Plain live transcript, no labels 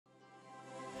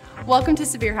Welcome to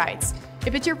Sevier Heights.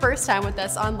 If it's your first time with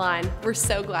us online, we're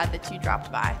so glad that you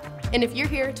dropped by. And if you're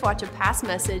here to watch a past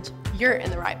message, you're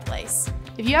in the right place.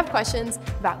 If you have questions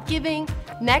about giving,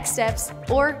 next steps,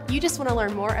 or you just want to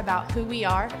learn more about who we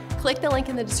are, click the link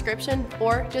in the description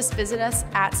or just visit us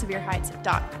at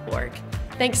sevierheights.org.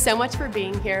 Thanks so much for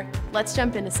being here. Let's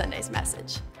jump into Sunday's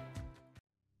message.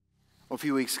 Well, a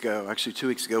few weeks ago, actually 2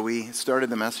 weeks ago, we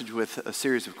started the message with a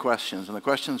series of questions. And the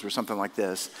questions were something like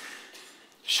this.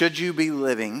 Should you be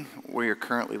living where you're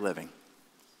currently living?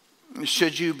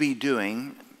 Should you be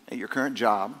doing at your current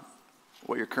job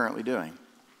what you're currently doing?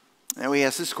 And we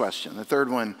asked this question. The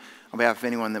third one, on behalf of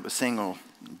anyone that was single,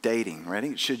 dating.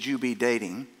 Ready? Should you be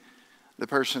dating the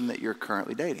person that you're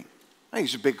currently dating? I think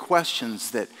these are big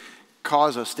questions that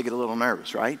cause us to get a little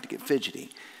nervous, right? To get fidgety.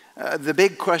 The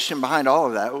big question behind all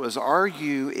of that was, are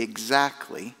you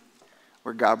exactly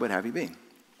where God would have you be?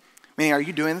 Meaning, are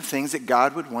you doing the things that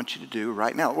God would want you to do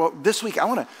right now? Well, this week, I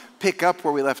want to pick up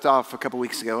where we left off a couple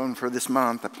weeks ago. And for this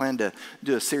month, I plan to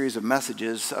do a series of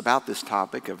messages about this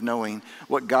topic of knowing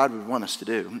what God would want us to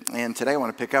do. And today, I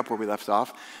want to pick up where we left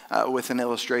off with an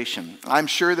illustration. I'm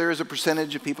sure there is a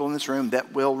percentage of people in this room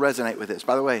that will resonate with this.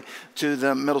 By the way, to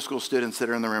the middle school students that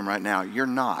are in the room right now, you're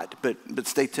not. But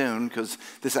stay tuned, because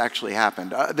this actually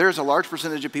happened. There's a large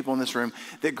percentage of people in this room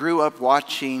that grew up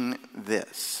watching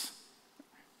this.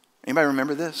 Anybody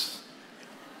remember this?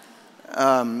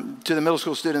 To the middle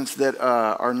school students that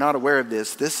are not aware of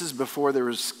this, this is before there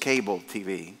was cable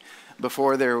TV,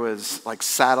 before there was like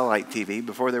satellite TV,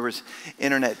 before there was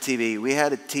internet TV. We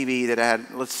had a TV that had,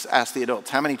 let's ask the adults,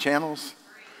 how many channels?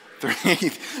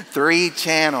 Three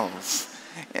channels.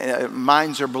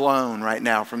 Minds are blown right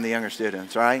now from the younger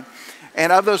students, right?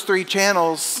 And of those three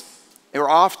channels, they were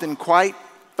often quite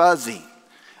fuzzy.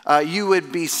 You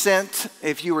would be sent,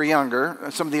 if you were younger,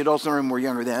 some of the adults in the room were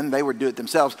younger then, they would do it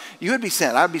themselves. You would be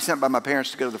sent, I would be sent by my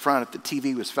parents to go to the front if the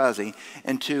TV was fuzzy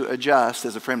and to adjust,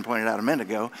 as a friend pointed out a minute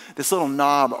ago, this little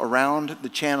knob around the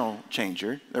channel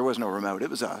changer. There was no remote,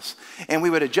 it was us. And we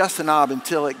would adjust the knob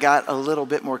until it got a little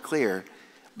bit more clear,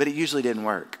 but it usually didn't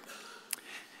work.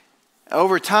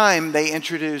 Over time, they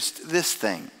introduced this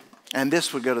thing, and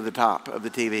this would go to the top of the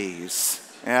TVs.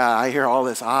 Yeah, I hear all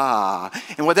this,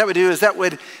 And what that would do is that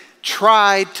would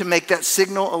try to make that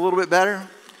signal a little bit better.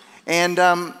 And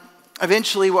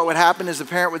eventually what would happen is the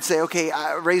parent would say, okay,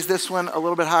 raise this one a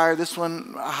little bit higher, this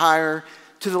one higher,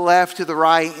 to the left, to the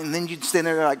right. And then you'd stand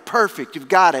there like, perfect, you've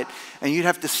got it. And you'd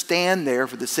have to stand there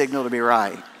for the signal to be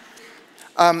right.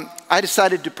 I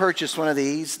decided to purchase one of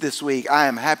these this week. I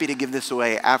am happy to give this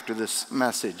away after this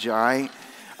message, all right?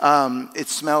 It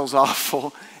smells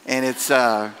awful, and it's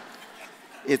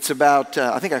about,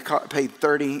 I think I paid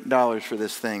 $30 for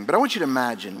this thing. But I want you to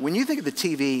imagine, when you think of the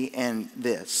TV and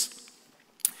this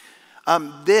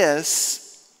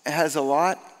has a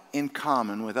lot in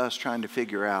common with us trying to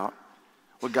figure out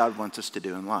what God wants us to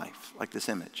do in life, like this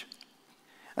image.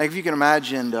 Like if you can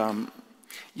imagine,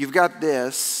 you've got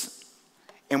this,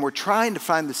 and we're trying to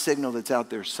find the signal that's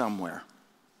out there somewhere.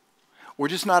 We're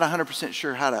just not 100%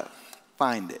 sure how to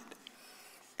find it.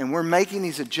 And we're making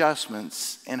these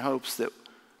adjustments in hopes that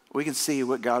we can see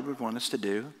what God would want us to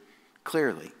do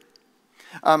clearly.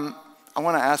 I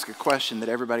want to ask a question that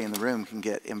everybody in the room can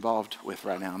get involved with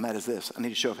right now, and that is this. I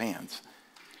need a show of hands.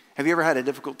 Have you ever had a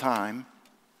difficult time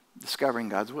discovering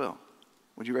God's will?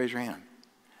 Would you raise your hand?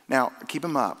 Now, keep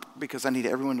them up, because I need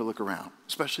everyone to look around,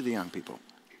 especially the young people.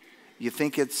 You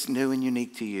think it's new and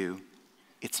unique to you.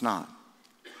 It's not.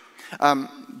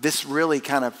 This really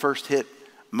kind of first hit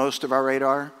most of our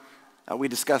radar. We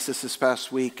discussed this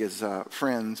past week as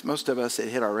friends. Most of us, it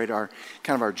hit our radar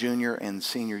kind of our junior and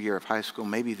senior year of high school,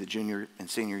 maybe the junior and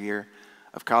senior year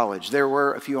of college. There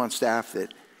were a few on staff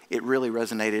that it really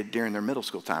resonated during their middle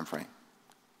school time frame.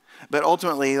 But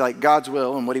ultimately, like God's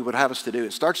will and what he would have us to do,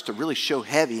 it starts to really show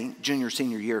heavy junior,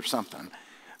 senior year of something.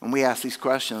 When we ask these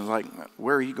questions like,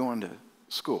 where are you going to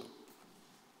school?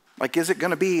 Like, is it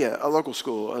going to be a local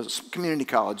school, a community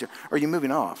college? Or are you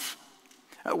moving off?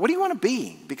 What do you want to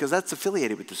be? Because that's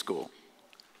affiliated with the school.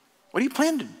 What do you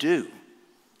plan to do?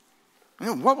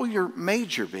 What will your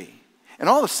major be? And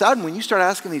all of a sudden, when you start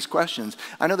asking these questions,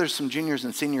 I know there's some juniors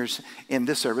and seniors in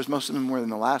this service, most of them more than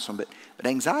the last one, but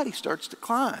anxiety starts to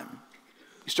climb.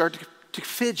 You start to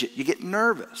fidget. You get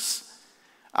nervous.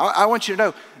 I want you to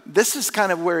know, this is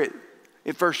kind of where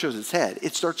it first shows its head.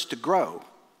 It starts to grow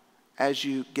as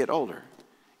you get older.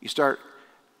 You start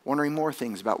wondering more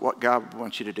things about what God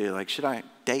wants you to do. Like, should I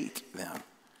date them?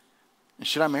 And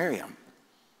should I marry them?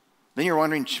 Then you're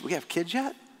wondering, should we have kids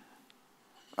yet?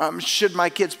 Should my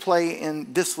kids play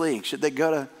in this league? Should they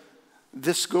go to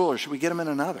this school, or should we get them in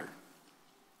another?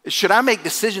 Should I make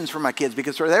decisions for my kids?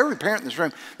 Because for every parent in this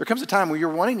room, there comes a time where you're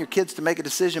wanting your kids to make a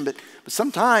decision, but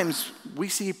sometimes we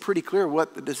see pretty clear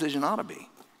what the decision ought to be.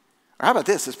 Or how about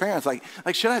this, as parents, like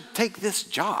should I take this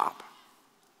job?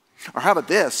 Or how about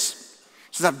this?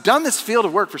 Since I've done this field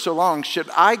of work for so long, should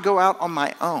I go out on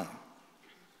my own?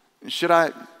 Should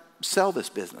I sell this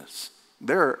business?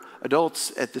 There are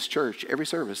adults at this church, every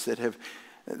service, that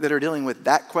are dealing with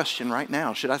that question right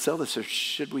now. Should I sell this or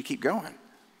should we keep going?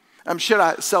 Should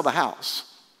I sell the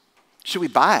house? Should we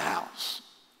buy a house?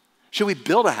 Should we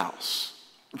build a house?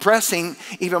 Pressing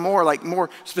even more, like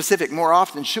more specific, more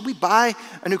often, should we buy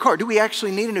a new car? Do we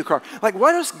actually need a new car? Like,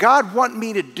 what does God want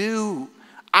me to do?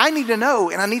 I need to know,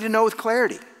 and I need to know with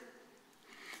clarity.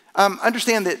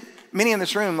 Understand that many in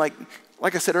this room, like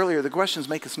I said earlier, the questions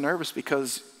make us nervous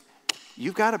because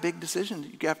you've got a big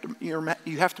decision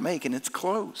you have to make, and it's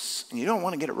close, and you don't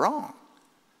want to get it wrong.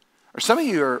 Or some of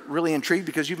you are really intrigued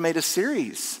because you've made a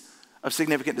series of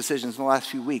significant decisions in the last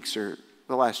few weeks or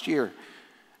the last year,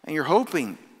 and you're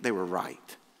hoping they were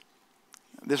right.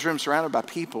 This room's surrounded by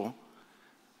people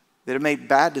that have made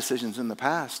bad decisions in the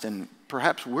past, and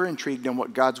perhaps we're intrigued on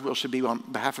what God's will should be on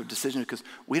behalf of decisions because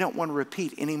we don't want to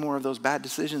repeat any more of those bad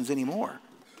decisions anymore.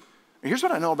 Here's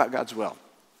what I know about God's will.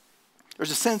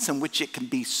 There's a sense in which it can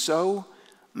be so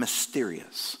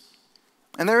mysterious.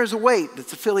 And there is a weight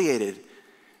that's affiliated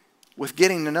with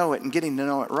getting to know it and getting to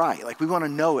know it right. Like, we want to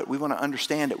know it, we want to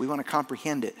understand it, we want to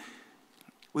comprehend it.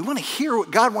 We want to hear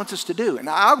what God wants us to do. And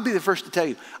I'll be the first to tell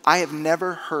you, I have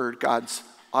never heard God's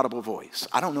audible voice.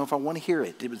 I don't know if I want to hear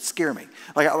it. It would scare me.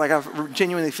 Like I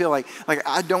genuinely feel like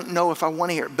I don't know if I want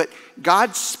to hear it. But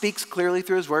God speaks clearly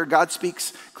through his word. God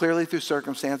speaks clearly through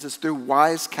circumstances, through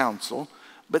wise counsel.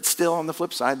 But still, on the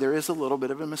flip side, there is a little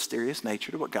bit of a mysterious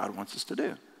nature to what God wants us to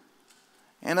do.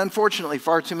 And unfortunately,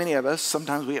 far too many of us,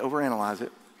 sometimes we overanalyze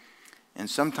it. And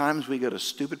sometimes we go to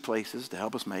stupid places to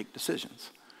help us make decisions.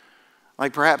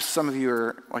 Like, perhaps some of you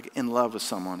are like in love with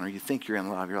someone, or you think you're in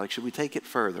love. You're like, should we take it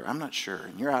further? I'm not sure.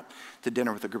 And you're out to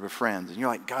dinner with a group of friends, and you're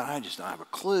like, God, I just don't have a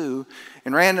clue.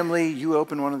 And randomly, you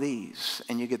open one of these,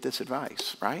 and you get this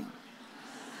advice, right?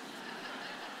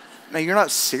 Now, you're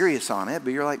not serious on it,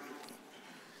 but you're like,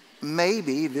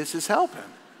 maybe this is helping.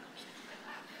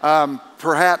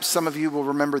 Perhaps some of you will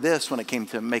remember this when it came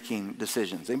to making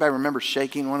decisions. Anybody remember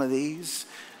shaking one of these?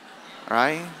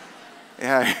 Right?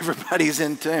 Yeah, everybody's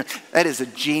into it. That is a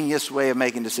genius way of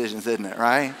making decisions, isn't it,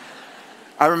 right?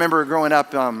 I remember growing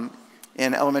up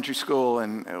in elementary school,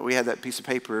 and we had that piece of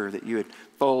paper that you would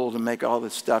fold and make all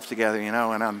this stuff together, and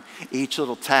on each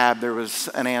little tab there was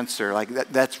an answer. Like,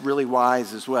 that's really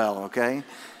wise as well, okay?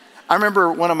 I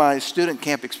remember one of my student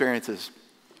camp experiences.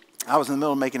 I was in the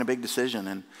middle of making a big decision,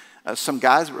 and some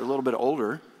guys were a little bit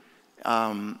older.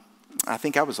 I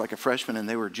think I was like a freshman, and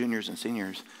they were juniors and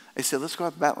seniors. They said, let's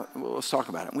talk about it.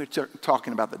 And we were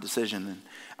talking about the decision. And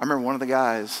I remember one of the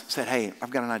guys said, hey,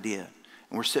 I've got an idea.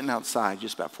 And we're sitting outside,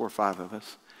 just about 4 or 5 of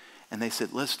us. And they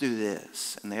said, let's do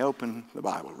this. And they opened the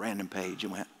Bible, random page,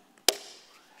 and went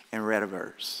and read a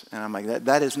verse. And I'm like,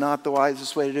 that is not the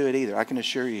wisest way to do it either, I can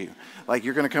assure you. Like,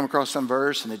 you're going to come across some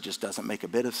verse, and it just doesn't make a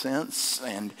bit of sense.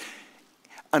 And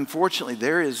unfortunately,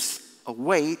 there is a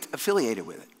weight affiliated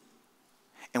with it.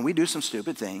 And we do some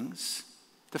stupid things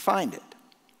to find it.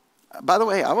 By the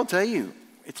way, I will tell you,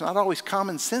 it's not always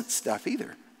common sense stuff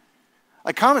either.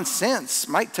 Like, common sense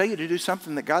might tell you to do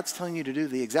something that God's telling you to do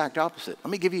the exact opposite.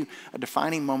 Let me give you a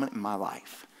defining moment in my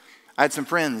life. I had some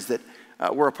friends that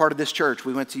were a part of this church.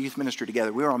 We went to youth ministry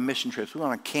together. We were on mission trips. We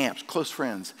went on camps, close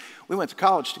friends. We went to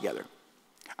college together.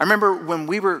 I remember when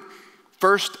we were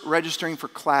first registering for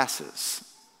classes,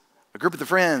 a group of the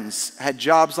friends had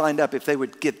jobs lined up if they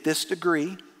would get this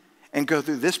degree and go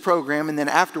through this program, and then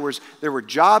afterwards, there were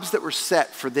jobs that were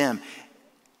set for them.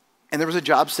 And there was a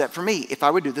job set for me if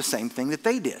I would do the same thing that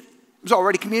they did. It was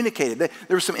already communicated.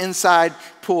 There was some inside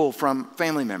pull from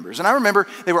family members. And I remember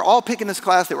they were all picking this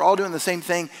class. They were all doing the same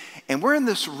thing. And we're in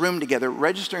this room together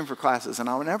registering for classes. And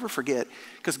I'll never forget,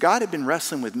 because God had been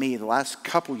wrestling with me the last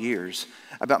couple years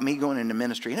about me going into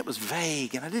ministry. And it was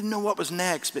vague, and I didn't know what was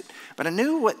next. But I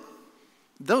knew what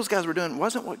those guys were doing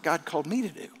wasn't what God called me to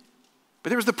do. But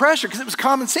there was the pressure because it was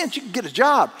common sense. You could get a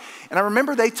job. And I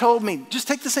remember they told me, just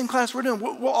take the same class we're doing.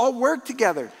 We'll all work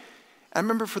together. I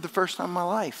remember for the first time in my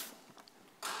life,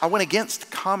 I went against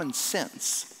common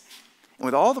sense. And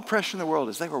with all the pressure in the world,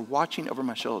 as they were watching over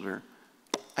my shoulder,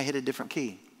 I hit a different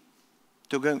key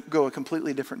to go a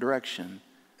completely different direction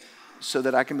so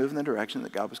that I can move in the direction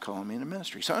that God was calling me into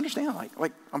ministry. So understand,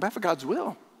 like on behalf of God's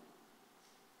will,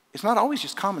 it's not always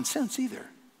just common sense either.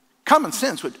 Common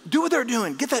sense would do what they're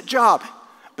doing, get that job.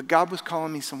 But God was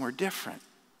calling me somewhere different.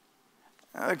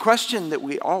 The question that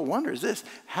we all wonder is this: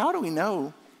 how do we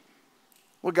know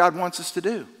what God wants us to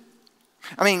do?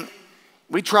 I mean,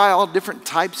 we try all different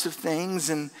types of things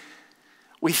and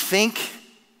we think,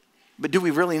 but do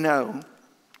we really know?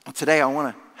 Well, today I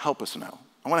want to help us know.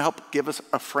 I want to help give us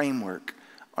a framework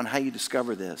on how you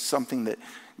discover this, something that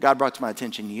God brought to my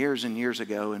attention years and years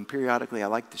ago, and periodically I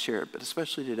like to share it, but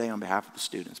especially today on behalf of the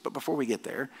students. But before we get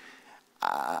there,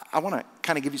 I want to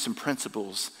kind of give you some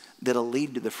principles that'll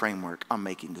lead to the framework on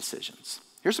making decisions.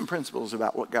 Here's some principles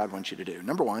about what God wants you to do.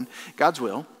 Number one, God's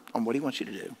will on what he wants you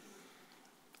to do.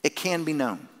 It can be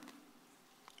known.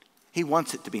 He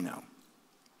wants it to be known.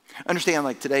 Understand,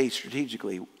 like today,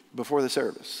 strategically, before the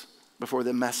service, before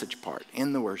the message part,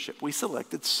 in the worship, we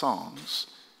selected songs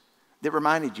that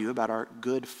reminded you about our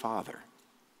good Father.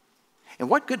 And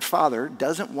what good father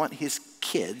doesn't want his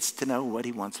kids to know what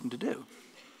he wants them to do?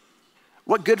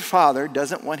 What good father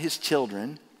doesn't want his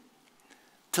children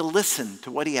to listen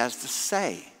to what he has to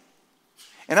say?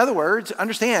 In other words,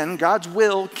 understand, God's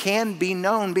will can be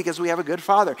known because we have a good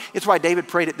Father. It's why David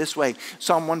prayed it this way.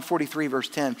 Psalm 143, verse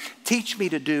 10. Teach me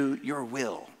to do your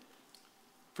will,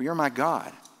 for you're my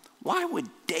God. Why would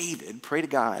David pray to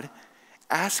God,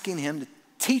 asking him to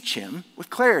teach him with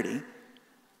clarity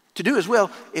to do his will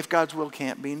if God's will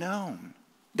can't be known?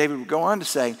 David would go on to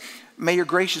say, may your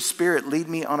gracious spirit lead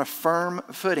me on a firm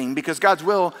footing, because God's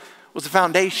will was the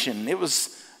foundation. It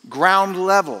was ground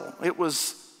level. It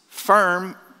was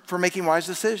firm for making wise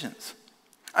decisions.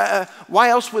 Why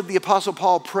else would the Apostle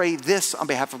Paul pray this on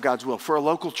behalf of God's will for a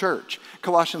local church?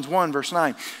 Colossians 1, verse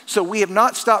 9. So we have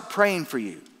not stopped praying for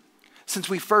you since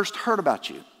we first heard about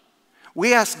you.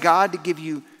 We ask God to give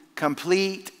you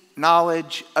complete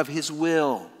knowledge of his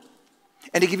will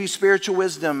and to give you spiritual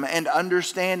wisdom and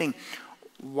understanding.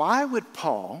 Why would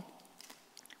Paul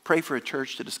pray for a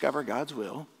church to discover God's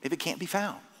will if it can't be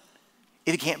found,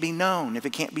 if it can't be known, if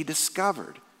it can't be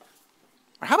discovered?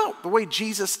 Or how about the way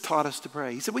Jesus taught us to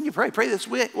pray? He said, when you pray, pray this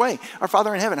way. Our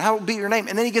Father in heaven, hallowed be your name.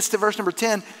 And then he gets to verse number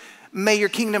 10. May your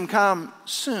kingdom come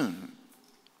soon.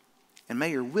 And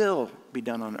may your will be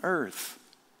done on earth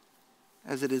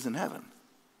as it is in heaven.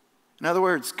 In other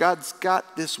words, God's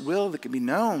got this will that can be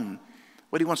known,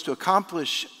 what he wants to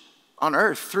accomplish on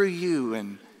earth through you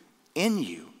and in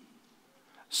you.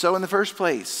 So in the first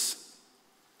place,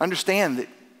 understand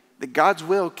that God's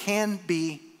will can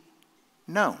be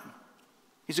known.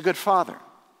 He's a good father.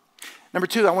 Number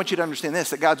two, I want you to understand this,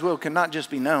 that God's will can not just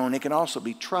be known, it can also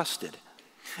be trusted.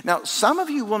 Now, some of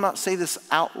you will not say this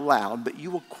out loud, but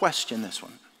you will question this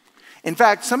one. In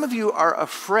fact, some of you are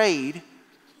afraid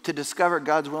to discover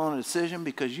God's will in a decision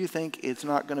because you think it's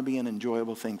not going to be an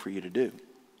enjoyable thing for you to do.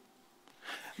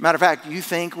 Matter of fact, you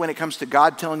think when it comes to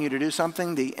God telling you to do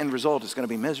something, the end result is going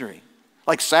to be misery.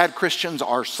 Like sad Christians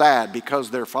are sad because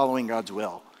they're following God's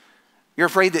will. You're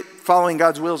afraid that following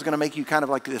God's will is going to make you kind of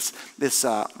like this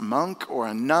monk or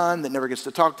a nun that never gets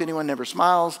to talk to anyone, never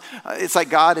smiles. It's like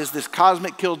God is this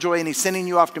cosmic killjoy and he's sending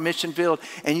you off to mission field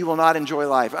and you will not enjoy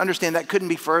life. Understand, that couldn't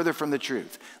be further from the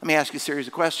truth. Let me ask you a series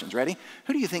of questions. Ready?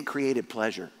 Who do you think created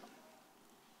pleasure?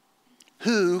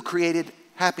 Who created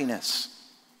happiness?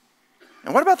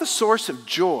 And what about the source of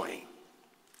joy?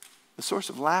 The source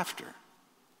of laughter?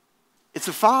 It's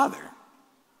the Father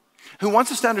who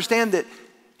wants us to understand that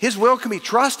his will can be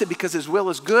trusted because his will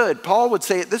is good. Paul would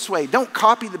say it this way: don't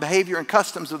copy the behavior and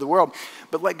customs of the world,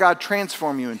 but let God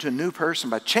transform you into a new person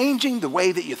by changing the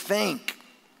way that you think.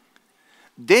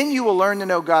 Then you will learn to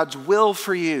know God's will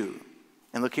for you.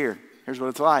 And look here, here's what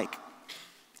it's like.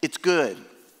 It's good,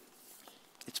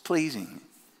 it's pleasing,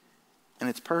 and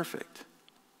it's perfect.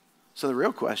 So the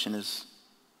real question is,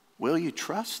 will you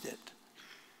trust it?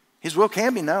 His will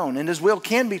can be known, and his will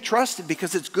can be trusted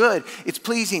because it's good, it's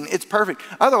pleasing, it's perfect.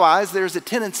 Otherwise, there's a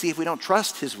tendency, if we don't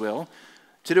trust his will,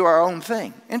 to do our own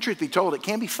thing. And truth be told, it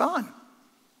can be fun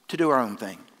to do our own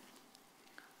thing.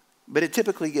 But it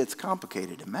typically gets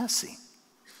complicated and messy.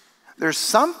 There's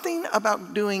something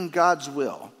about doing God's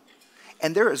will,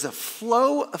 and there is a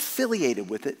flow affiliated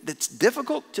with it that's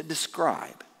difficult to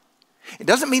describe. It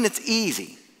doesn't mean it's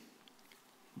easy,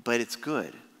 but it's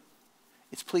good,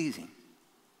 it's pleasing,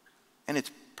 and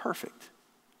it's perfect.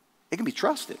 It can be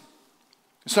trusted.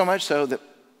 So much so that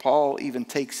Paul even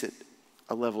takes it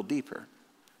a level deeper.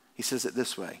 He says it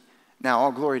this way: now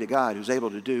all glory to God, who's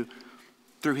able to do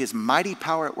through his mighty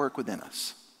power at work within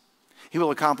us. He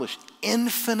will accomplish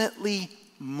infinitely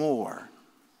more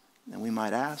than we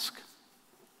might ask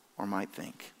or might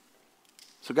think.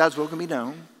 So God's will can be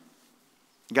known.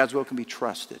 God's will can be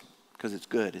trusted because it's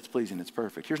good, it's pleasing, it's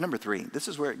perfect. Here's number three. This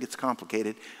is where it gets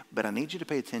complicated, but I need you to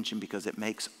pay attention because it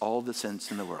makes all the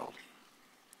sense in the world.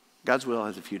 God's will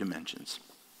has a few dimensions.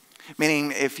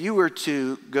 Meaning, if you were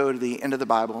to go to the end of the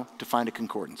Bible to find a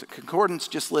concordance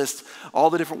just lists all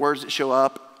the different words that show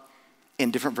up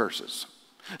in different verses.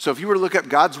 So if you were to look up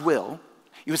God's will,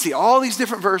 you would see all these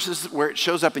different verses where it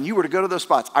shows up, and you were to go to those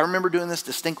spots. I remember doing this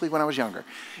distinctly when I was younger.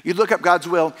 You'd look up God's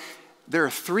will. There are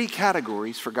 3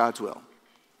 categories for God's will.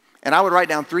 And I would write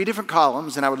down 3 different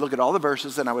columns, and I would look at all the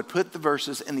verses, and I would put the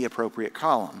verses in the appropriate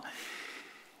column.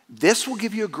 This will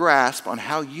give you a grasp on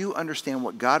how you understand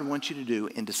what God wants you to do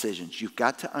in decisions. You've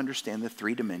got to understand the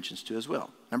 3 dimensions to his will.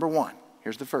 Number 1,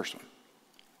 here's the first one.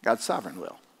 God's sovereign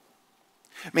will.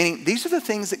 Meaning, these are the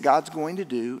things that God's going to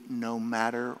do no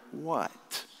matter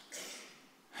what.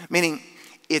 Meaning,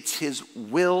 it's his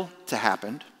will to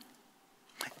happen,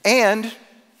 and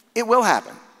it will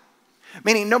happen.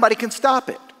 Meaning, nobody can stop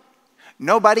it.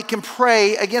 Nobody can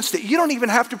pray against it. You don't even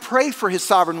have to pray for his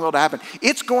sovereign will to happen.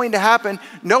 It's going to happen.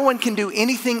 No one can do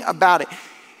anything about it.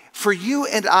 For you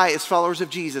and I, as followers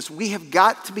of Jesus, we have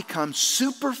got to become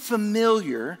super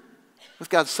familiar with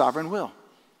God's sovereign will.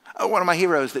 One of my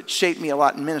heroes that shaped me a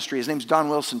lot in ministry, his name's Don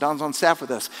Wilson. Don's on staff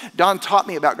with us. Don taught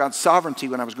me about God's sovereignty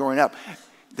when I was growing up.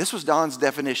 This was Don's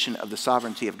definition of the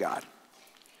sovereignty of God.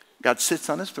 God sits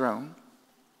on his throne,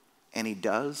 and he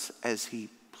does as he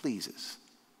pleases.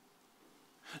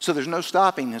 So there's no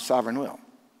stopping his sovereign will.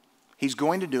 He's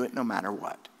going to do it no matter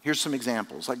what. Here's some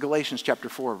examples, like Galatians chapter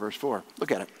 4, verse 4.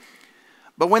 Look at it.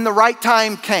 But when the right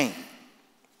time came,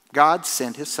 God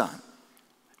sent his son,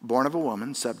 born of a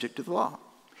woman, subject to the law.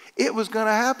 It was going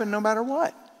to happen no matter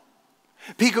what.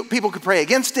 People could pray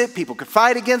against it. People could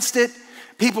fight against it.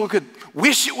 People could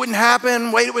wish it wouldn't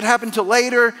happen, wait it would happen until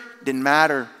later. Didn't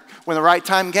matter. When the right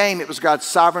time came, it was God's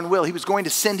sovereign will. He was going to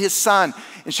send his son,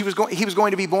 and he was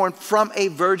going to be born from a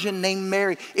virgin named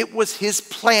Mary. It was his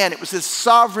plan. It was his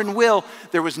sovereign will.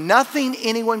 There was nothing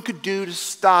anyone could do to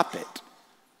stop it.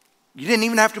 You didn't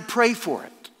even have to pray for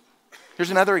it.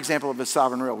 Here's another example of his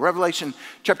sovereign will. Revelation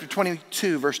chapter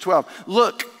 22, verse 12.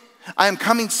 Look, I am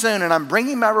coming soon, and I'm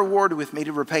bringing my reward with me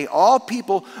to repay all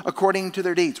people according to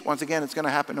their deeds. Once again, it's going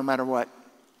to happen no matter what.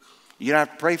 You don't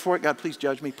have to pray for it. God, please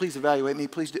judge me. Please evaluate me.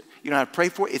 Please do. You don't have to pray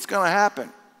for it. It's going to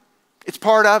happen. It's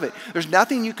part of it. There's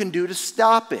nothing you can do to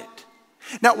stop it.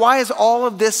 Now, why is all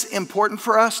of this important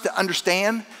for us to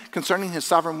understand concerning his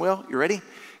sovereign will? You ready?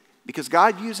 Because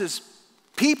God uses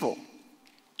people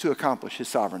to accomplish his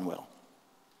sovereign will.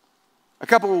 A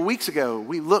couple of weeks ago,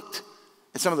 we looked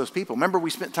at some of those people. Remember,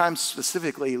 we spent time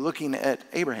specifically looking at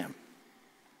Abraham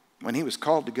when he was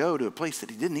called to go to a place that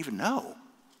he didn't even know.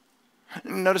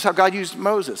 Notice how God used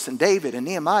Moses and David and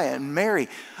Nehemiah and Mary.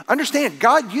 Understand,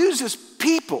 God uses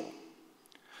people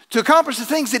to accomplish the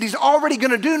things that he's already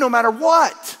going to do no matter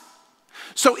what.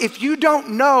 So if you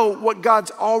don't know what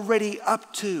God's already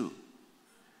up to,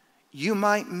 you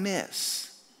might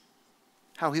miss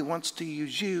how he wants to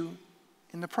use you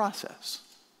in the process.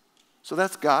 So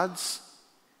that's God's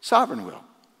sovereign will.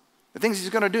 The things he's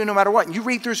going to do no matter what. And you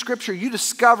read through Scripture, you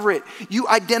discover it, you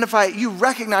identify it, you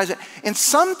recognize it. And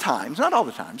sometimes, not all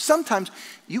the time, sometimes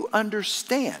you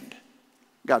understand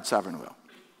God's sovereign will.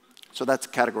 So that's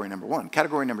category number 1.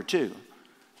 Category number 2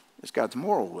 is God's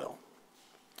moral will.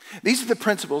 These are the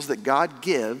principles that God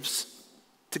gives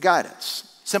to guide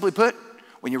us. Simply put,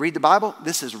 when you read the Bible,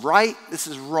 this is right, this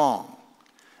is wrong.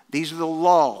 These are the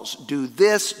laws. Do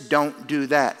this, don't do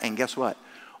that. And guess what?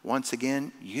 Once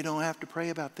again, you don't have to pray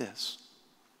about this.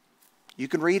 You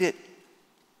can read it.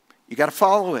 You got to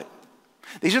follow it.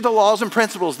 These are the laws and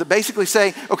principles that basically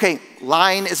say, okay,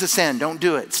 lying is a sin, don't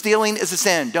do it. Stealing is a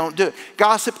sin, don't do it.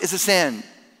 Gossip is a sin,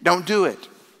 don't do it.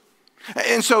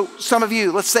 And so some of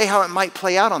you, let's say how it might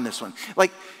play out on this one.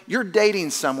 Like you're dating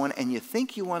someone and you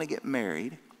think you want to get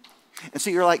married. And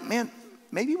so you're like, man,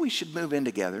 maybe we should move in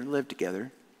together, live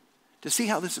together, to see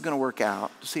how this is going to work out,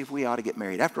 to see if we ought to get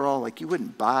married. After all, like you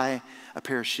wouldn't buy a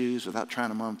pair of shoes without trying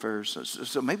them on first.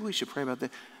 So maybe we should pray about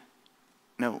that.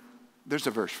 No, there's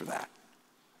a verse for that.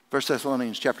 1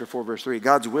 Thessalonians chapter 4, verse 3.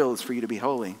 God's will is for you to be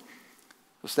holy.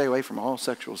 So stay away from all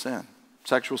sexual sin.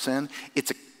 Sexual sin, it's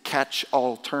a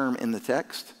catch-all term in the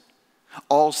text.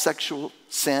 All sexual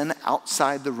sin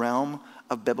outside the realm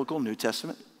of biblical New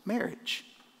Testament marriage.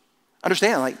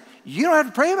 Understand, like you don't have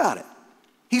to pray about it.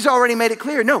 He's already made it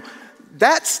clear. No,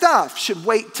 that stuff should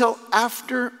wait till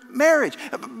after marriage.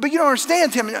 But you don't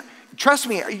understand, Tim. Trust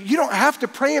me, you don't have to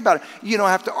pray about it. You don't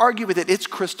have to argue with it. It's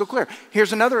crystal clear.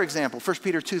 Here's another example, 1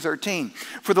 Peter 2:13.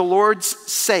 For the Lord's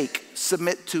sake,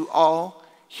 submit to all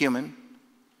human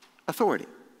authority.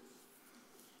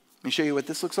 Let me show you what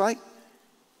this looks like.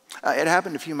 It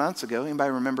happened a few months ago.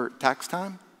 Anybody remember tax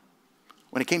time?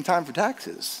 When it came time for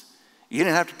taxes, you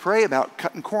didn't have to pray about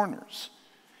cutting corners.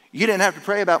 You didn't have to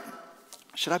pray about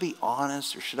Should I be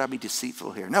honest or should I be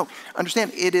deceitful here? No,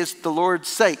 understand, it is the Lord's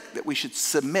sake that we should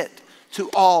submit to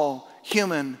all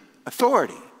human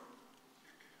authority.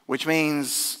 Which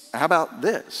means, how about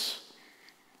this?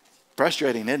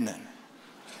 Frustrating, isn't it?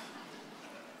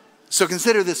 So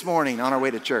consider this morning on our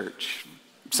way to church.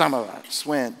 Some of us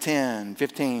went 10,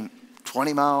 15,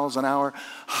 20 miles an hour,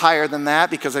 higher than that,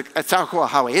 because it's our cool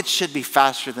highway. It should be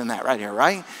faster than that right here,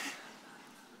 right?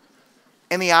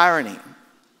 And the irony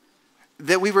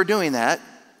that we were doing that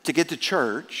to get to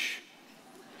church,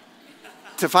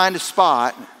 to find a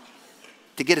spot,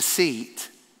 to get a seat,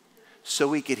 so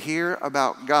we could hear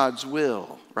about God's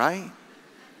will, right?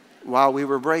 While we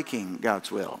were breaking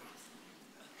God's will.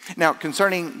 Now,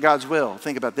 concerning God's will,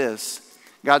 think about this.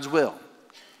 God's will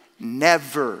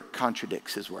never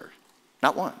contradicts his word.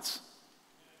 Not once.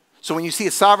 So when you see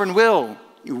a sovereign will,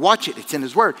 you watch it. It's in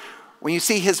his word. When you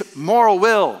see his moral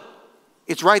will,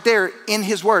 it's right there in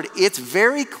his word. It's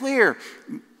very clear,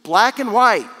 black and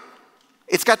white.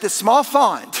 It's got this small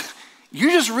font.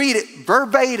 You just read it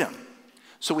verbatim.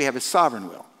 So we have his sovereign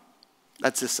will.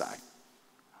 That's this side.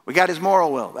 We got his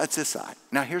moral will. That's this side.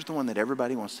 Now here's the one that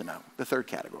everybody wants to know. The third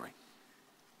category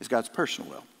is God's personal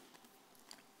will.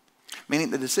 Meaning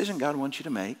the decision God wants you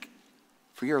to make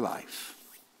for your life.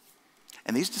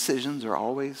 And these decisions are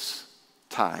always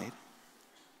tied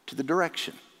to the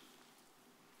direction.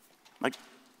 Like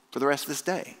for the rest of this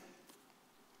day.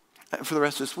 For the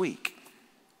rest of this week.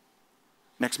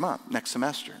 Next month, next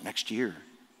semester, next year.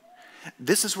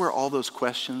 This is where all those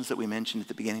questions that we mentioned at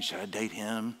the beginning, should I date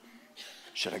him?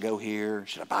 Should I go here?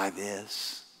 Should I buy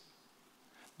this?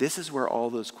 This is where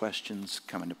all those questions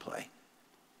come into play.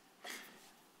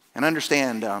 And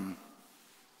understand,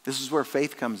 this is where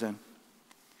faith comes in.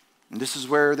 And this is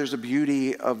where there's a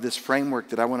beauty of this framework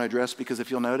that I want to address, because if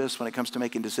you'll notice, when it comes to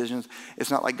making decisions, it's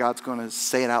not like God's going to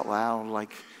say it out loud.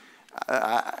 Like,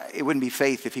 it wouldn't be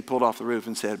faith if he pulled off the roof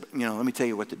and said, let me tell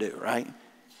you what to do, right?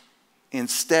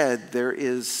 Instead, there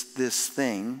is this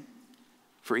thing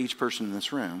for each person in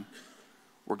this room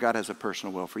where God has a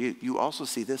personal will for you. You also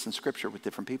see this in Scripture with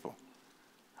different people.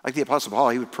 Like the Apostle Paul,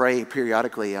 he would pray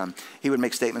periodically. He would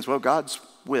make statements, well, God's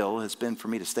will has been for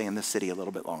me to stay in this city a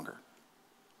little bit longer.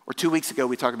 Or 2 weeks ago,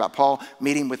 we talked about Paul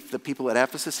meeting with the people at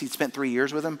Ephesus. He'd spent 3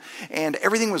 years with them, and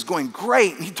everything was going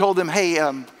great. And he told them, hey,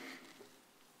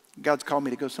 God's called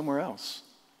me to go somewhere else.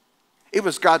 It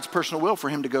was God's personal will for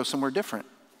him to go somewhere different.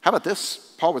 How about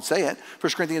this? Paul would say it.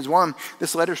 1 Corinthians 1,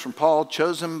 this letter is from Paul,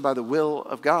 chosen by the will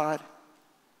of God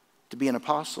to be an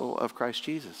apostle of Christ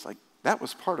Jesus. Like, that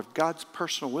was part of God's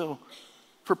personal will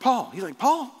for Paul. He's like,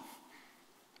 Paul,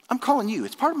 I'm calling you.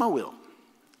 It's part of my will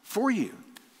for you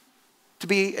to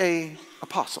be an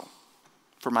apostle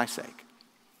for my sake.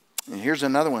 And here's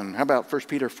another one. How about 1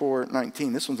 Peter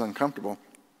 4:19? This one's uncomfortable.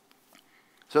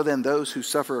 So then those who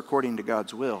suffer according to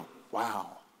God's will,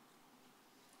 wow,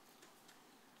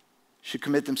 should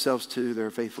commit themselves to their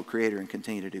faithful Creator and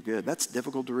continue to do good. That's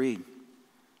difficult to read.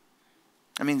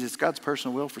 That means it's God's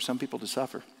personal will for some people to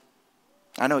suffer.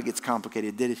 I know it gets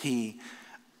complicated. Did he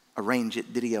arrange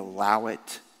it? Did he allow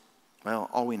it? Well,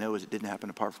 all we know is it didn't happen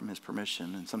apart from his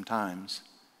permission. And sometimes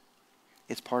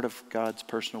it's part of God's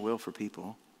personal will for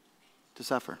people to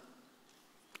suffer.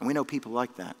 And we know people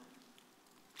like that.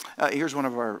 Here's one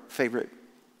of our favorite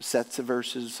sets of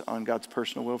verses on God's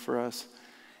personal will for us.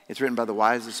 It's written by the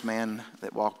wisest man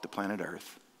that walked the planet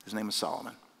Earth. His name is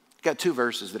Solomon. Got two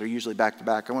verses that are usually back to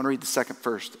back. I want to read the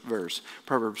first verse,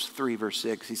 Proverbs 3, verse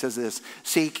 6. He says this,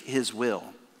 seek his will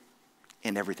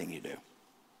in everything you do.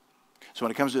 So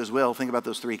when it comes to his will, think about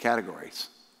those three categories.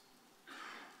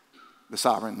 The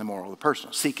sovereign, the moral, the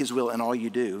personal. Seek his will in all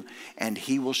you do, and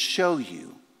he will show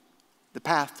you the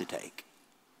path to take,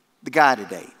 the guided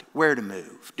date, where to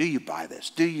move. Do you buy this?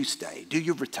 Do you stay? Do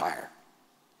you retire?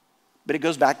 But it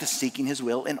goes back to seeking his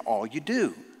will in all you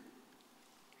do.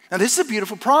 Now, this is a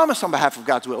beautiful promise on behalf of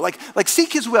God's will. Like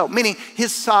seek his will, meaning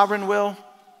his sovereign will,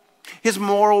 his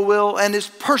moral will, and his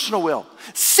personal will.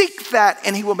 Seek that,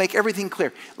 and he will make everything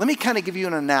clear. Let me kind of give you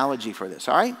an analogy for this,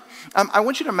 all right? I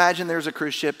want you to imagine there's a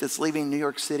cruise ship that's leaving New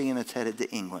York City and it's headed to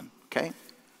England, okay?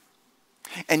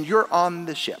 And you're on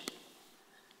the ship.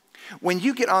 When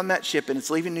you get on that ship and it's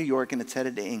leaving New York and it's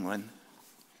headed to England,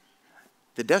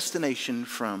 the destination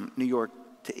from New York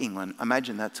to England,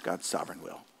 imagine that's God's sovereign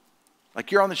will. Like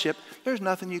you're on the ship, there's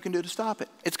nothing you can do to stop it.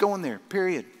 It's going there,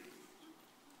 period.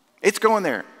 It's going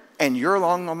there, and you're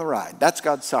along on the ride. That's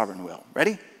God's sovereign will.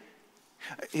 Ready?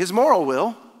 His moral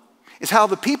will is how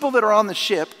the people that are on the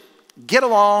ship get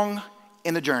along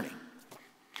in the journey.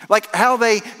 Like how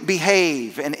they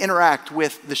behave and interact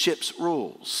with the ship's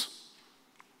rules.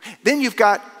 Then you've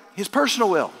got his personal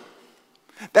will.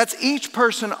 That's each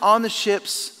person on the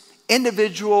ship's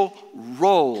individual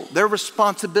role, their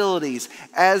responsibilities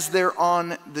as they're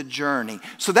on the journey.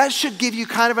 So that should give you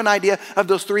kind of an idea of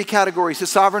those three categories. His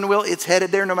sovereign will, it's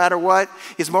headed there no matter what.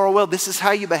 His moral will, this is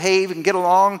how you behave and get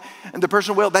along. And the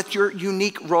personal will, that's your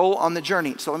unique role on the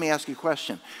journey. So let me ask you a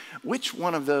question. Which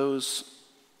one of those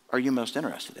are you most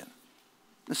interested in?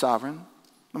 The sovereign,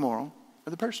 the moral,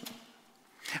 or the personal?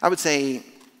 I would say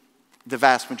the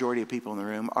vast majority of people in the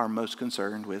room are most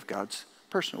concerned with God's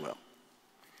personal will.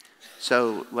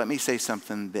 So let me say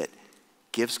something that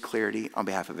gives clarity on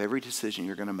behalf of every decision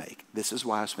you're going to make. This is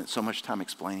why I spent so much time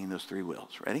explaining those three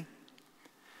wills. Ready?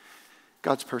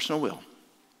 God's personal will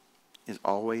is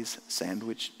always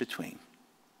sandwiched between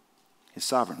his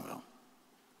sovereign will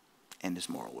and his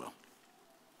moral will.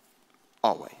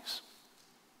 Always.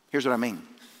 Here's what I mean.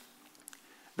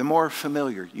 The more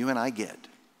familiar you and I get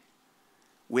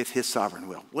with his sovereign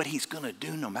will, what he's going to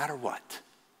do no matter what,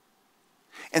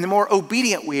 and the more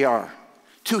obedient we are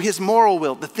to his moral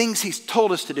will, the things he's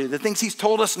told us to do, the things he's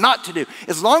told us not to do,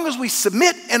 as long as we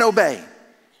submit and obey,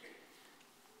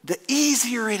 the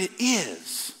easier it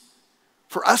is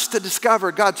for us to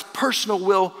discover God's personal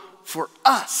will for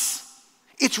us.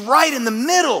 It's right in the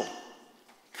middle.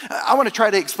 I want to try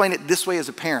to explain it this way as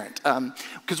a parent,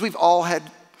 because we've all had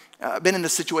been in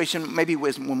this situation maybe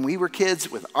when we were kids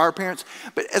with our parents.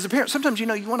 But as a parent, sometimes, you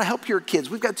want to help your kids.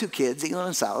 We've got two kids, Elon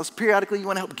and Silas. Periodically, you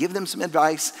want to help give them some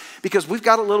advice because we've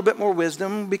got a little bit more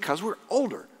wisdom because we're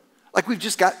older. Like we've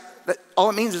just got,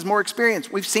 all it means is more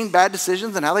experience. We've seen bad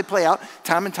decisions and how they play out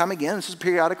time and time again. This is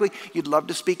periodically, you'd love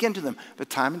to speak into them.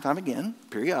 But time and time again,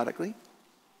 periodically,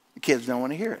 the kids don't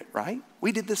want to hear it, right?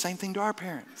 We did the same thing to our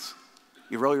parents.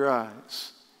 You roll your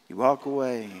eyes. You walk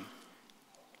away.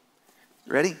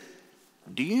 Ready?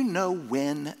 Do you know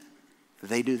when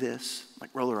they do this?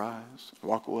 Like roll their eyes,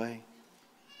 walk away.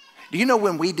 Do you know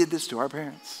when we did this to our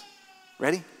parents?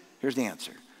 Ready? Here's the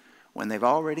answer. When they've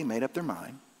already made up their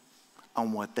mind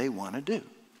on what they want to do.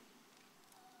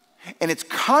 And it's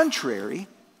contrary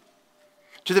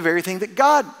to the very thing that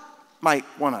God might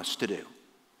want us to do.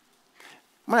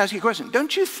 I'm going to ask you a question.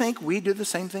 Don't you think we do the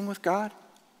same thing with God?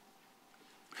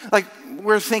 Like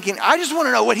we're thinking, I just want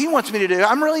to know what he wants me to do.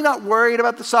 I'm really not worried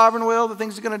about the sovereign will, the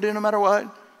things he's going to do no matter what.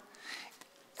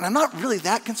 And I'm not really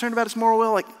that concerned about his moral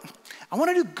will. Like I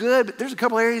want to do good, but there's a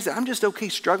couple areas that I'm just okay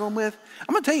struggling with.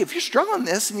 I'm going to tell you, if you're struggling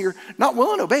this and you're not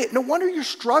willing to obey it, no wonder you're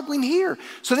struggling here.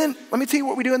 So then let me tell you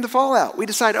what we do in the fallout. We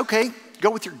decide, okay, go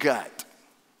with your gut.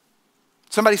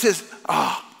 Somebody says,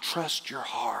 trust your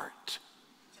heart.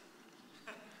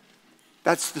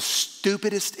 That's the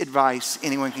stupidest advice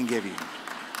anyone can give you.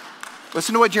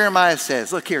 Listen to what Jeremiah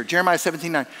says. Look here, Jeremiah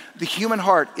 17:9. The human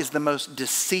heart is the most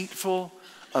deceitful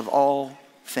of all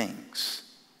things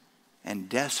and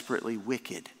desperately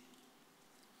wicked.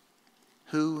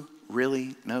 Who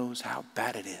really knows how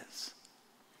bad it is?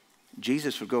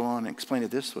 Jesus would go on and explain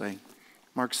it this way.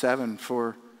 Mark 7,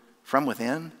 for from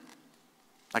within,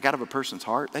 like out of a person's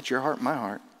heart, that's your heart, my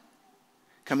heart,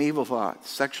 come evil thoughts,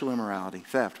 sexual immorality,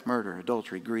 theft, murder,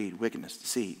 adultery, greed, wickedness,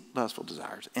 deceit, lustful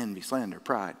desires, envy, slander,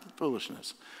 pride,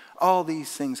 foolishness. All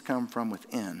these things come from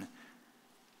within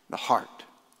the heart.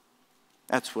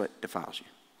 That's what defiles you.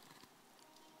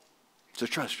 So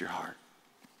trust your heart.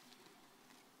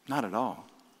 Not at all.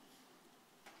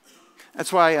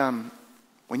 That's why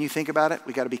when you think about it,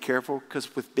 we got to be careful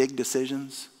because with big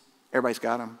decisions, everybody's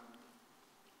got them.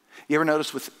 You ever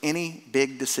notice with any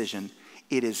big decision,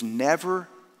 it is never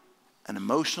an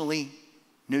emotionally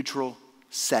neutral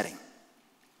setting.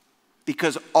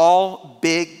 Because all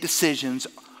big decisions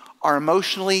are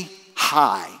emotionally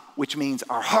high, which means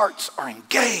our hearts are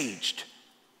engaged.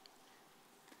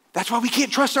 That's why we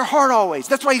can't trust our heart always.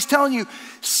 That's why he's telling you,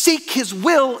 seek his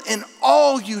will in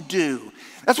all you do.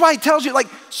 That's why he tells you,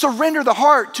 surrender the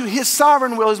heart to his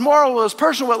sovereign will, his moral will, his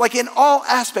personal will, in all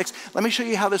aspects. Let me show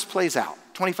you how this plays out.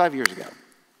 25 years ago.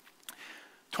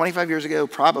 25 years ago,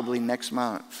 probably next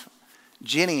month,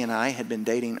 Jenny and I had been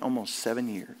dating almost 7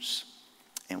 years.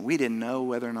 And we didn't know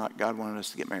whether or not God wanted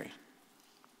us to get married.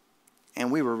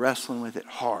 And we were wrestling with it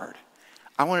hard.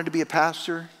 I wanted to be a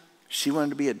pastor. She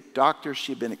wanted to be a doctor.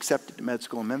 She had been accepted to med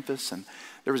school in Memphis. And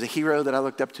there was a hero that I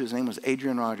looked up to. His name was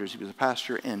Adrian Rogers. He was a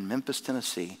pastor in Memphis,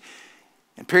 Tennessee.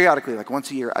 And periodically,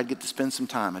 once a year, I'd get to spend some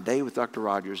time, a day with Dr.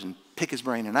 Rogers, and pick his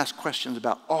brain and ask questions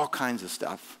about all kinds of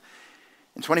stuff.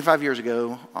 And 25 years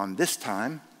ago, on this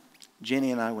time,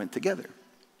 Jenny and I went together.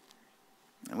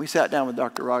 And we sat down with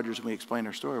Dr. Rogers and we explained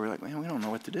our story. We're like, man, we don't know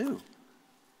what to do.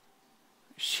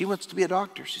 She wants to be a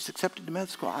doctor. She's accepted to med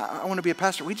school. I want to be a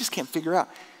pastor. We just can't figure out,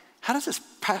 how does this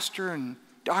pastor and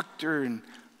doctor, and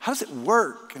how does it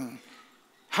work? And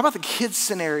How about the kids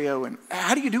scenario? And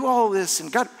how do you do all this?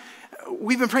 And God,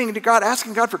 we've been praying to God,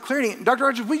 asking God for clarity. And Dr.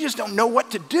 Rogers, we just don't know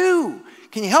what to do.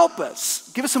 Can you help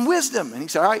us? Give us some wisdom. And he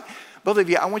said, all right, both of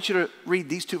you, I want you to read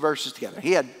these two verses together.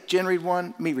 He had Jen read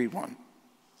one, me read one.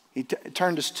 He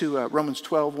turned us to Romans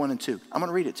 12, 1 and 2. I'm going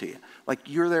to read it to you, like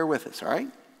you're there with us, all right?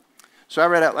 So I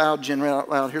read out loud, Jen read out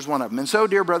loud. Here's one of them. And so,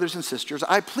 dear brothers and sisters,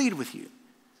 I plead with you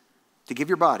to give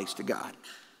your bodies to God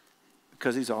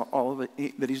because he's all of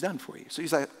it that he's done for you. So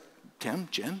he's like, Tim,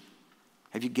 Jen,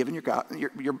 have you given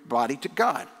your body to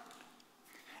God?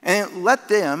 And let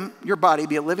your body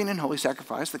be a living and holy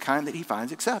sacrifice, the kind that he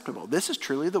finds acceptable. This is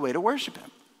truly the way to worship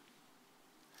him.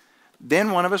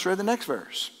 Then one of us read the next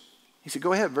verse. He said,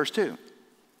 go ahead, verse 2.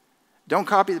 Don't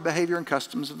copy the behavior and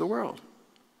customs of the world,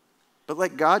 but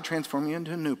let God transform you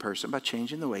into a new person by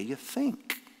changing the way you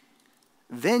think.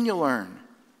 Then you'll learn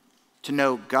to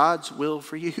know God's will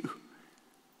for you,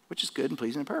 which is good and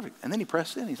pleasing and perfect. And then he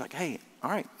pressed in. He's like, hey,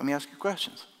 all right, let me ask you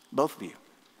questions. Both of you.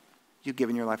 You've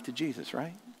given your life to Jesus,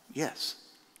 right? Yes.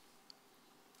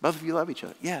 Both of you love each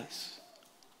other? Yes.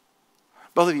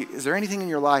 Both of you, is there anything in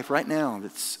your life right now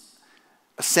that's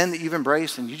a sin that you've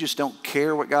embraced and you just don't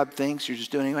care what God thinks? You're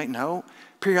just doing it anyway? No.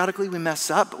 Periodically we mess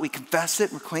up, but we confess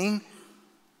it and we're clean. And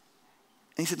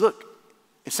he said, look,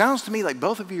 it sounds to me like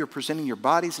both of you are presenting your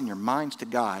bodies and your minds to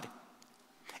God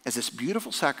as this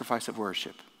beautiful sacrifice of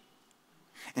worship.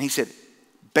 And he said,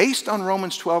 based on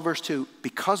Romans 12, verse 2,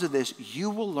 because of this,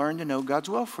 you will learn to know God's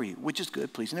will for you, which is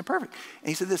good, pleasing, and perfect. And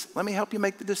he said this, let me help you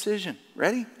make the decision.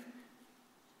 Ready?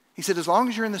 He said, as long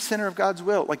as you're in the center of God's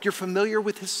will, like you're familiar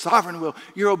with his sovereign will,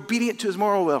 you're obedient to his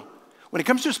moral will. When it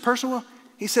comes to his personal will,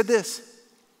 he said this,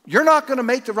 you're not going to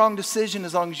make the wrong decision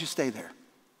as long as you stay there.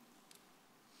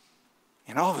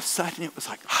 And all of a sudden it was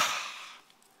like,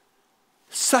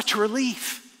 such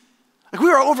relief. Like we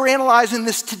were overanalyzing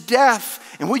this to death.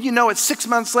 And would you know it, 6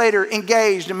 months later,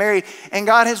 engaged and married. And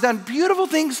God has done beautiful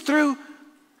things through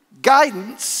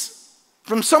guidance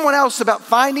from someone else about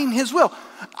finding his will.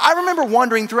 I remember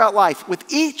wondering throughout life with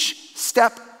each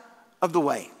step of the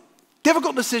way,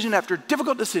 difficult decision after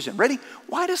difficult decision. Ready?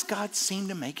 Why does God seem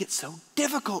to make it so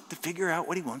difficult to figure out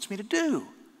what he wants me to do?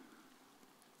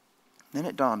 Then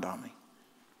it dawned on me.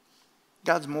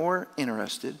 God's more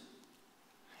interested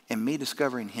in me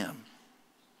discovering him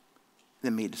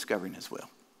than me discovering his will.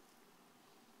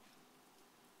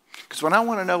 Because when I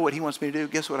want to know what he wants me to do,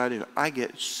 guess what I do? I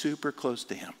get super close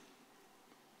to him.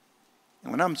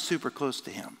 And when I'm super close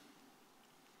to him,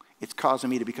 it's causing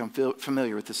me to become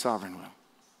familiar with his sovereign will.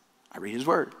 I read his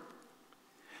word.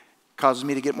 It causes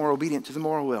me to get more obedient to the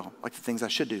moral will, like the things I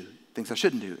should do, things I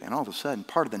shouldn't do. And all of a sudden,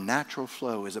 part of the natural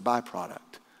flow is a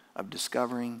byproduct of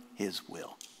discovering his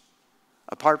will.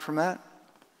 Apart from that,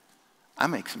 I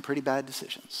make some pretty bad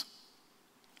decisions.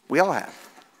 We all have.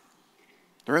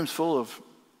 The room's full of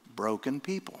broken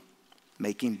people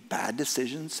making bad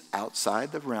decisions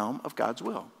outside the realm of God's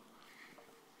will.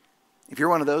 If you're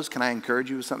one of those, can I encourage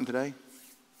you with something today?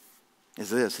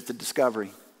 It's a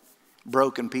discovery.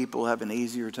 Broken people have an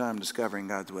easier time discovering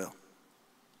God's will.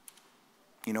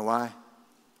 You know why?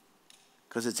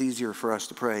 Because it's easier for us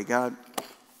to pray, God,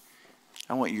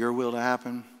 I want your will to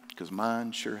happen because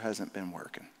mine sure hasn't been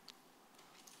working.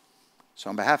 So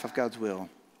on behalf of God's will,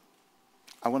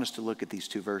 I want us to look at these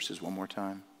two verses one more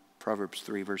time. Proverbs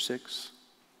 3, verse 6.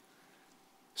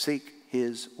 Seek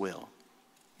his will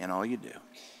in all you do,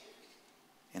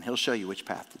 and he'll show you which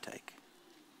path to take.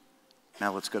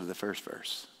 Now let's go to the first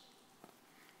verse.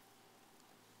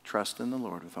 Trust in the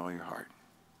Lord with all your heart.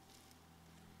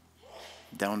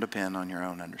 Don't depend on your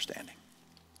own understanding.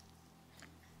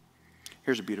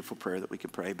 Here's a beautiful prayer that we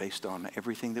can pray based on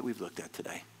everything that we've looked at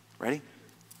today. Ready?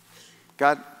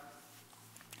 God,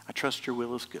 I trust your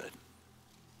will is good.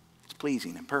 It's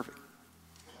pleasing and perfect.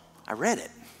 I read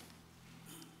it.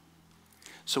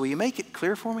 So will you make it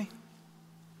clear for me?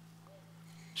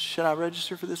 Should I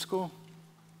register for this school?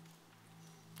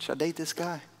 Should I date this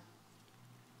guy?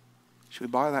 Should we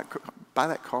buy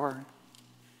that car?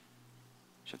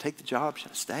 Should I take the job?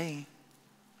 Should I stay?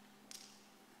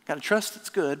 Got to trust it's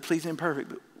good, pleasing and perfect.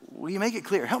 But will you make it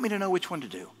clear? Help me to know which one to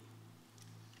do.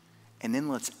 And then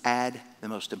let's add the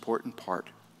most important part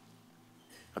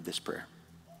of this prayer.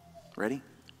 Ready?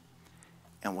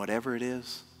 And whatever it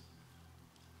is,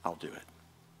 I'll do it.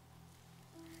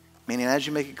 Meaning as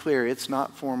you make it clear, it's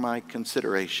not for my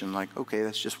consideration, like, okay,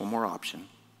 that's just one more option.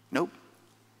 Nope.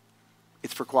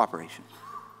 It's for cooperation.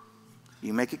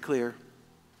 You make it clear,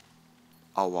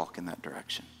 I'll walk in that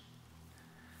direction.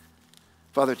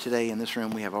 Father, today in this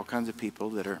room we have all kinds of people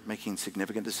that are making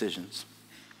significant decisions.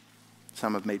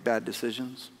 Some have made bad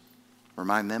decisions.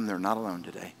 Remind them they're not alone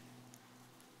today.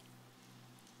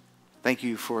 Thank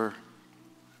you for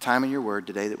time in your word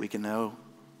today that we can know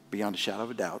beyond a shadow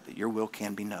of a doubt that your will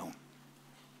can be known.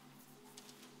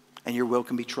 And your will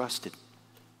can be trusted.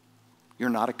 You're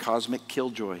not a cosmic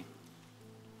killjoy.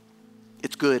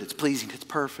 It's good, it's pleasing, it's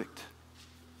perfect.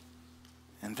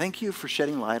 And thank you for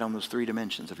shedding light on those three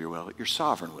dimensions of your will. Your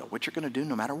sovereign will, what you're going to do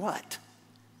no matter what.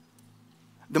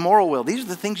 The moral will, these are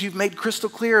the things you've made crystal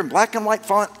clear in black and white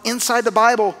font inside the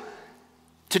Bible.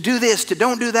 To do this, to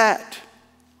don't do that.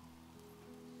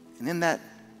 And in that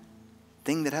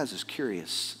thing that has us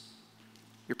curious,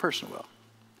 your personal will.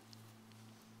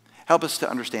 Help us to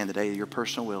understand today that your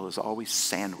personal will is always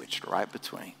sandwiched right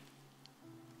between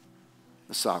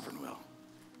the sovereign will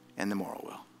and the moral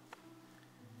will.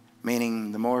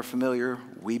 Meaning, the more familiar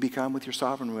we become with your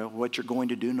sovereign will, what you're going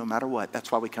to do no matter what,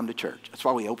 that's why we come to church. That's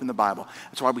why we open the Bible.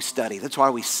 That's why we study. That's why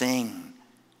we sing.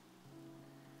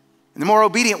 And the more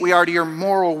obedient we are to your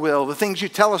moral will, the things you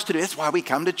tell us to do, that's why we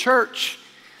come to church.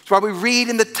 That's why we read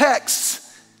in the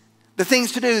texts the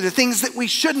things to do, the things that we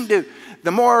shouldn't do.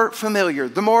 The more familiar,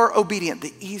 the more obedient,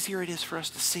 the easier it is for us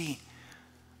to see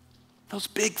those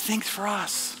big things for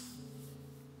us.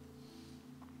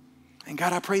 And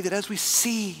God, I pray that as we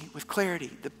see with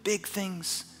clarity the big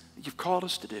things that you've called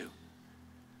us to do,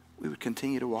 we would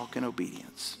continue to walk in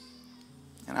obedience.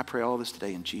 And I pray all this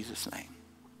today in Jesus' name.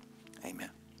 Amen.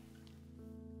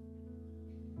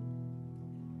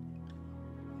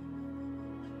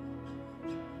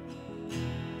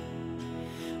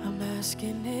 I'm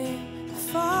asking in the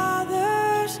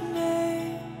Father's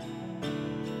name.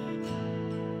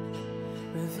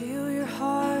 Reveal your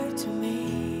heart to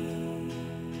me.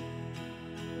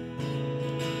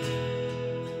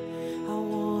 I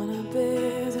want to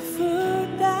bear the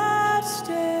fruit that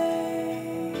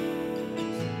stays.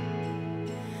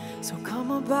 So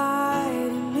come abide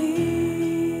in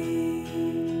me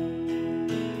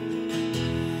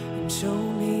and show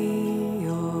me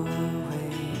your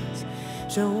ways.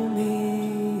 Show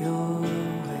me your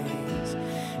ways.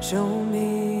 Show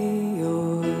me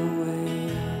your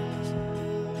ways.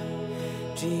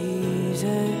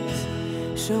 Jesus,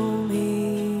 show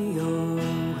me your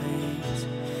ways.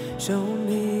 Show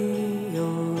me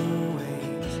your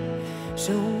ways.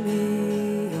 Show me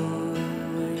your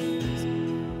ways.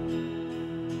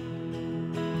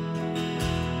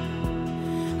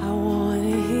 I want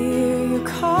to hear you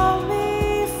call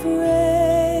me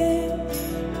friend.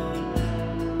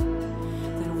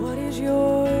 That what is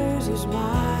yours is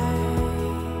mine.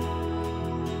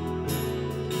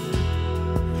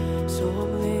 So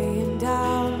I'm laying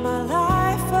down my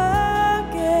life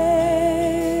again,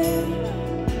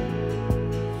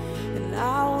 and I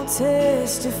will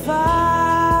testify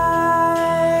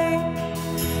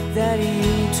that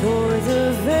you tore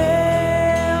the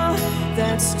veil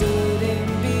that stood in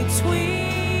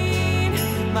between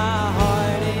my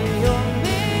heart and your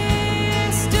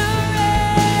mystery.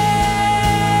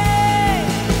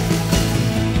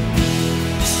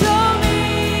 Show me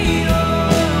your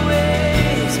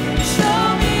ways. Show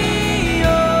me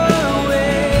your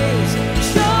ways.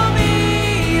 Show me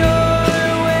your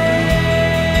ways.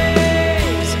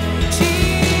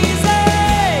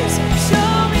 Jesus,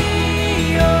 show me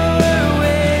your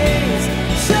ways.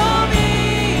 Show me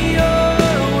your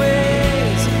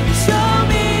ways. Show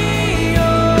me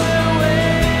your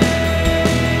ways.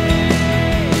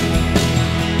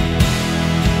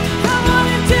 I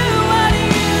wanna do what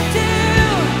you do.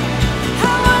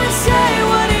 I wanna say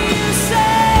what you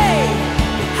say.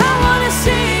 I wanna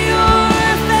see your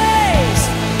face.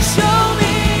 Show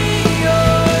me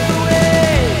your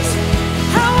ways.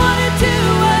 I wanna do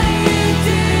what you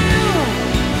do.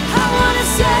 I wanna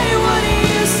say what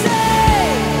you say.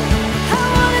 I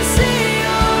wanna see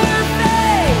your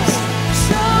face.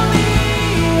 Show me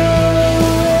your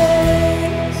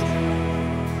ways.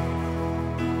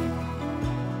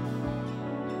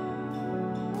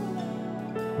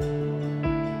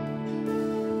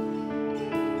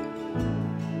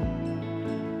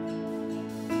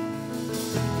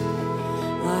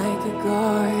 Like a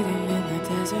garden in the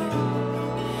desert,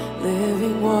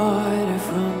 living water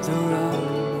from the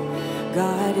rock.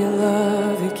 God, your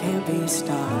love, it can't be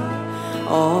stopped.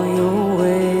 All your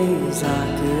ways are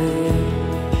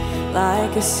good.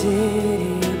 Like a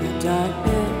city in the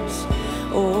darkness,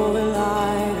 or a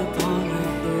light upon a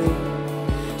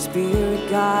hill. Spirit,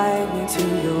 guide me to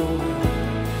your will.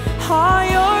 All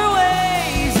your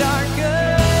ways are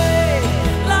good.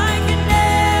 Like a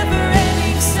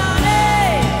never-ending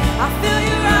sunny, I feel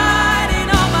you riding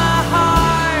on my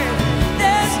heart.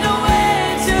 There's no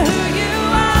end to who you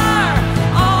are.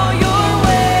 All your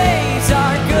ways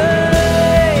are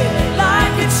good.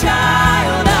 Like a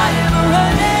child, I am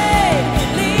running.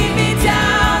 Lead me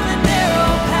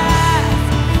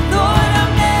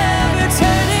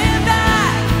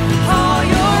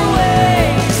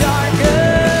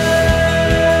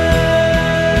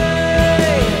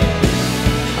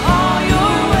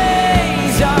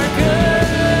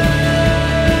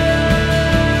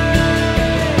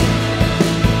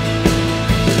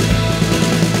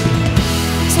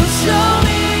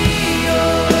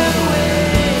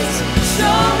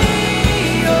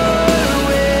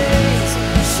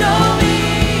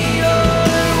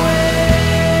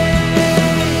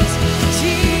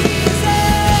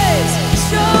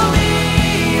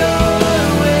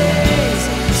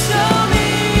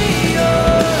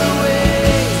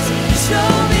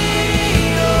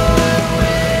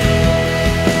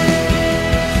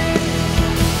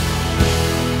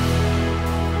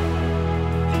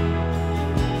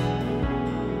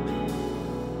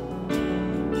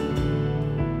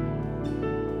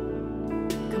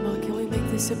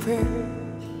prayer.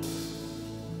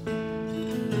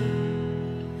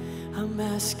 I'm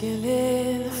asking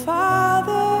in the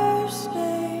Father.